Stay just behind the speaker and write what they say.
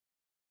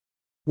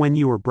When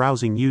you are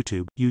browsing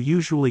YouTube, you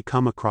usually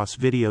come across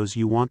videos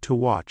you want to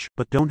watch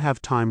but don't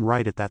have time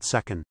right at that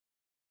second.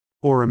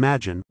 Or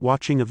imagine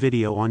watching a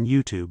video on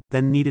YouTube,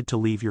 then needed to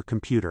leave your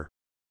computer.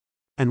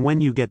 And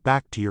when you get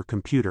back to your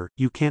computer,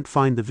 you can't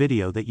find the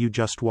video that you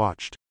just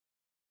watched.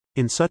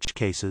 In such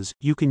cases,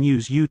 you can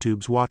use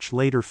YouTube's Watch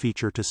Later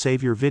feature to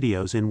save your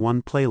videos in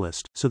one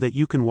playlist so that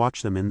you can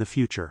watch them in the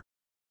future.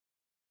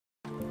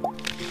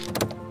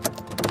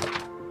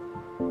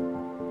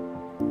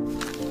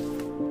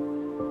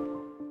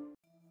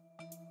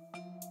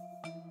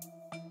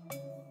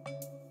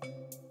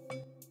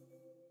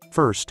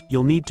 First,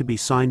 you'll need to be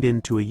signed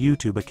in to a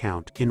YouTube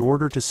account in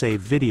order to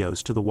save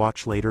videos to the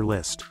Watch Later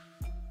list.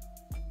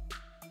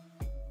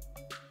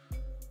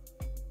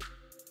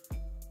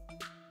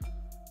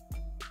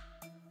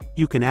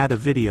 You can add a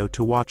video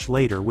to watch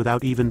later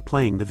without even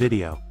playing the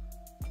video.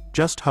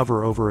 Just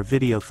hover over a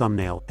video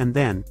thumbnail and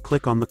then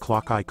click on the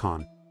clock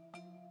icon.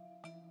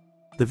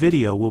 The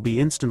video will be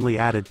instantly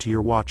added to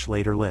your Watch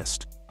Later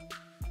list.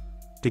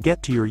 To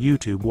get to your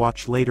YouTube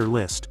Watch Later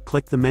list,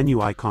 click the menu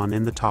icon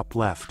in the top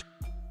left.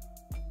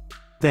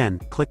 Then,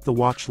 click the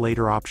Watch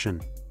Later option.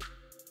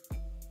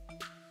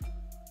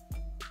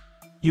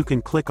 You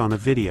can click on a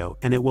video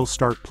and it will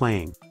start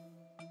playing.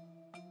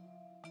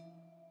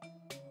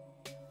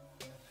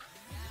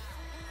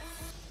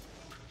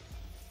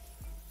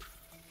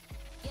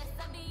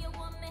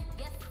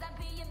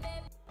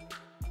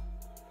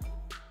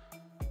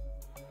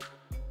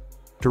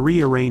 To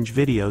rearrange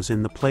videos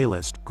in the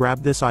playlist,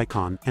 grab this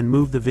icon and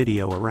move the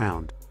video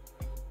around.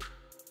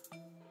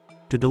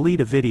 To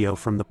delete a video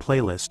from the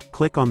playlist,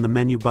 click on the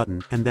menu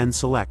button and then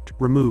select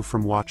Remove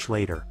from Watch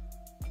Later.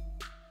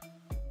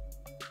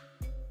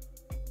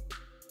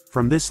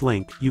 From this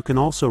link, you can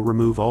also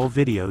remove all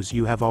videos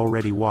you have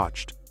already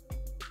watched.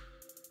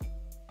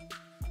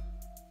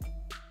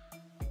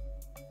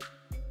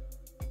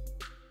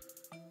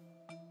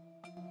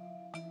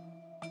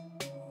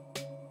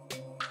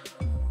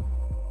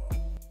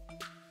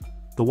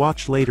 The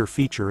Watch Later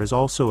feature is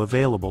also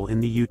available in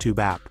the YouTube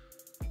app.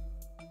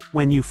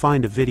 When you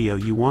find a video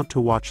you want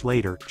to watch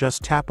later,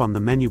 just tap on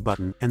the menu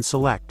button and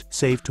select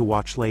Save to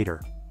Watch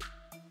Later.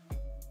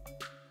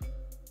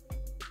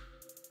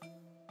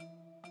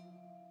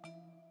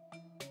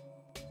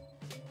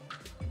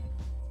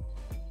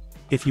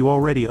 If you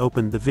already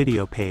opened the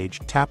video page,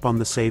 tap on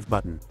the Save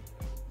button.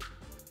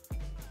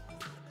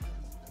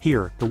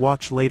 Here, the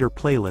Watch Later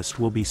playlist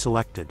will be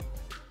selected.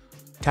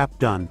 Tap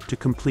Done to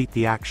complete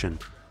the action.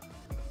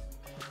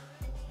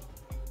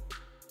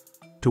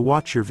 To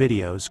watch your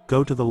videos,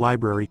 go to the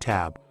Library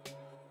tab.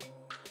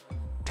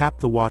 Tap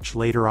the Watch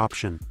Later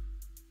option.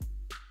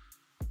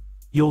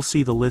 You'll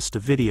see the list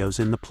of videos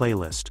in the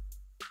playlist.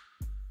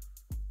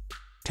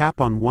 Tap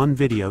on one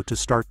video to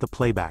start the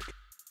playback.